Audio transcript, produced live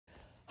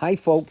Hi,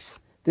 folks.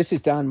 This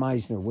is Don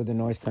Meissner with the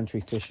North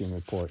Country Fishing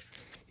Report.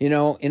 You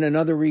know, in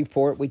another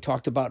report, we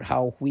talked about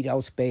how Wheat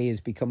House Bay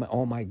has become,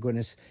 oh my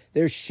goodness,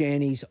 there's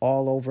shanties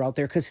all over out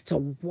there because it's a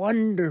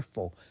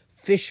wonderful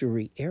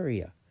fishery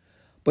area.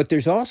 But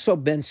there's also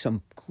been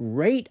some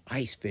great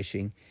ice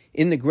fishing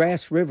in the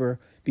Grass River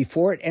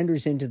before it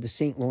enters into the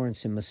St.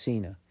 Lawrence and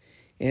Meissner.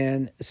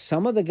 And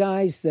some of the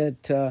guys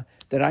that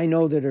I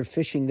know that are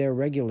fishing there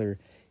regular,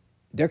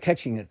 they're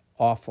catching an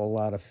awful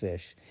lot of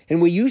fish.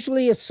 And we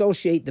usually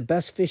associate the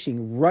best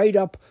fishing right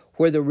up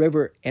where the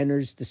river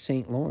enters the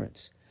St.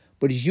 Lawrence.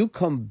 But as you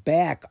come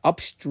back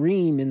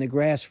upstream in the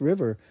Grass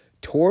River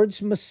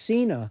towards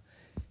Meissner,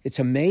 it's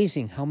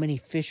amazing how many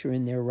fish are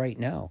in there right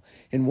now.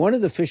 And one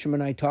of the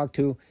fishermen I talked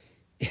to,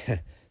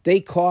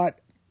 they caught,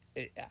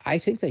 I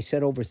think they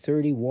said over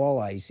 30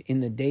 walleyes in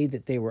the day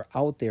that they were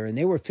out there. And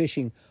they were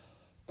fishing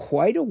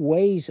quite a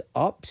ways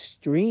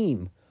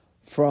upstream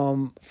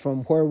from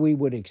where we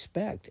would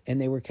expect.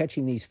 And they were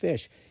catching these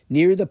fish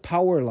near the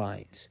power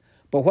lines.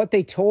 But what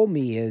they told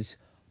me is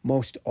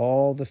most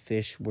all the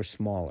fish were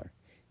smaller.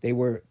 They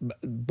were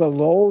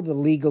below the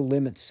legal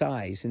limit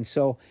size. And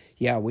so,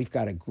 yeah, we've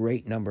got a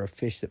great number of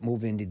fish that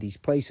move into these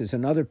places.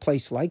 Another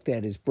place like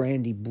that is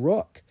Brandy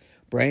Brook.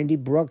 Brandy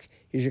Brook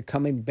is you're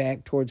coming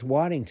back towards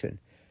Waddington.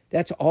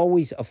 That's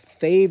always a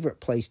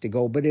favorite place to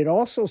go, but it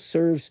also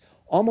serves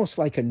almost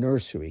like a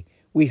nursery.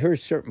 We hear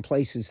certain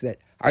places that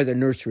are the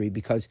nursery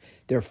because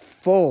they're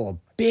full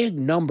of big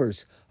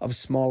numbers of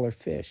smaller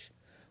fish.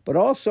 But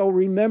also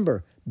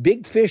remember,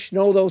 big fish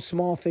know those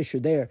small fish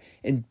are there,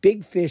 and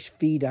big fish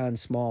feed on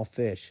small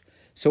fish.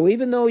 So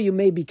even though you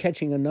may be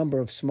catching a number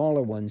of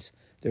smaller ones,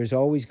 there's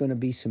always going to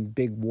be some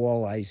big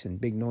walleyes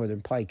and big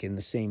northern pike in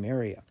the same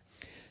area.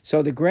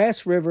 So the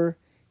Grass River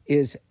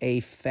is a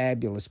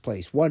fabulous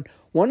place. One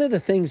of the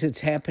things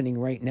that's happening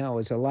right now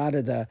is a lot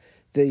of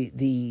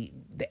the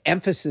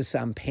emphasis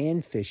on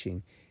pan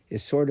fishing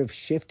is sort of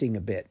shifting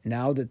a bit.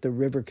 Now that the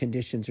river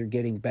conditions are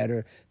getting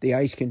better, the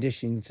ice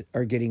conditions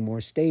are getting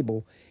more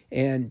stable,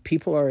 and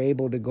people are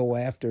able to go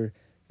after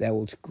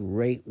those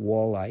great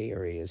walleye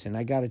areas. And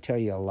I got to tell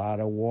you, a lot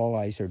of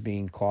walleyes are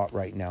being caught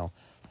right now.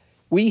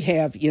 We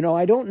have,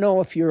 I don't know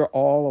if you're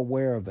all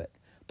aware of it,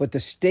 but the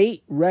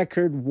state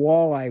record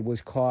walleye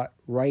was caught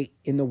right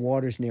in the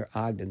waters near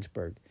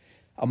Ogdensburg.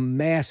 A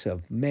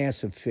massive,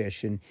 massive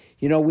fish. And,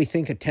 we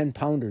think of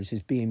 10-pounders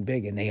as being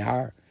big, and they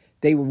are.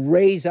 They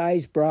raise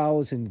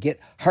eyebrows and get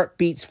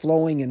heartbeats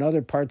flowing in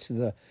other parts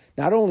of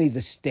not only the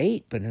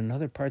state, but in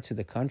other parts of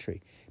the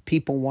country.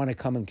 People want to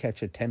come and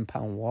catch a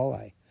 10-pound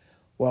walleye.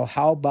 Well,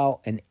 how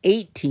about an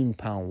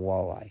 18-pound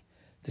walleye?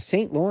 The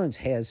St. Lawrence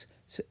has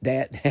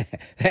that.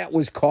 That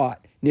was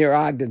caught near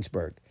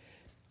Ogdensburg.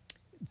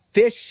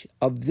 Fish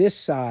of this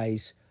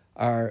size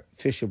are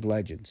fish of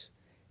legends.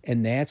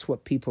 And that's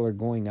what people are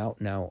going out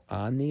now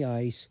on the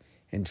ice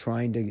and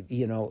trying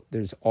to,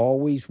 there's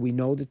always, we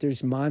know that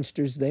there's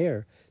monsters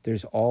there.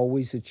 There's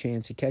always a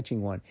chance of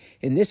catching one.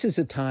 And this is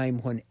a time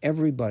when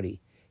everybody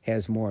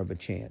has more of a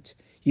chance.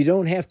 You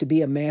don't have to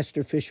be a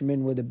master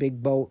fisherman with a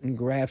big boat and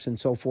graphs and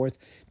so forth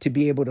to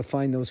be able to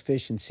find those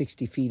fish in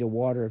 60 feet of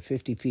water or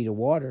 50 feet of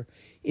water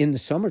in the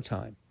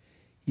summertime.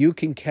 You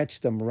can catch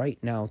them right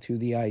now through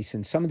the ice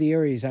in some of the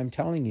areas I'm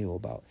telling you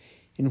about.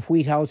 In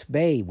Wheat House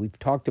Bay, we've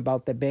talked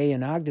about the bay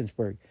in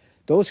Ogdensburg.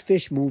 Those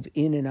fish move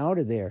in and out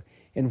of there.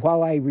 And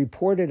while I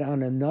reported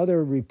on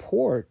another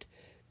report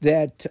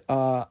that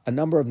a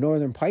number of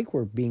northern pike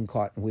were being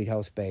caught in Wheat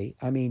House Bay,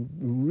 I mean,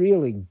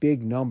 really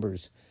big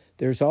numbers,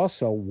 there's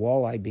also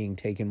walleye being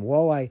taken.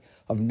 Walleye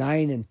of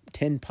 9 and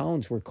 10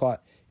 pounds were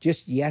caught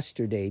just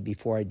yesterday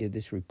before I did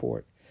this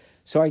report.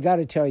 So I got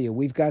to tell you,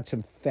 we've got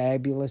some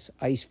fabulous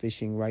ice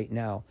fishing right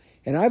now.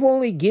 And I've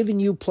only given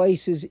you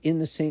places in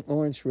the St.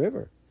 Lawrence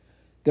River.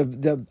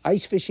 The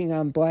ice fishing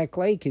on Black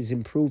Lake has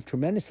improved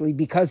tremendously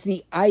because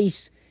the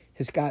ice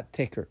has got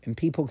thicker and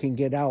people can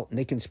get out and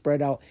they can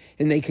spread out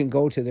and they can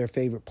go to their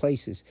favorite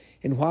places.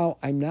 And while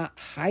I'm not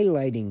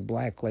highlighting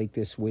Black Lake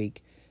this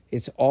week,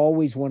 it's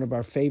always one of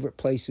our favorite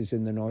places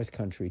in the North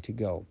Country to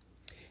go.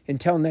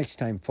 Until next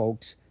time,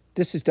 folks,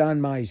 this is Don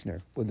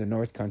Meissner with the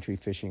North Country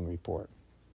Fishing Report.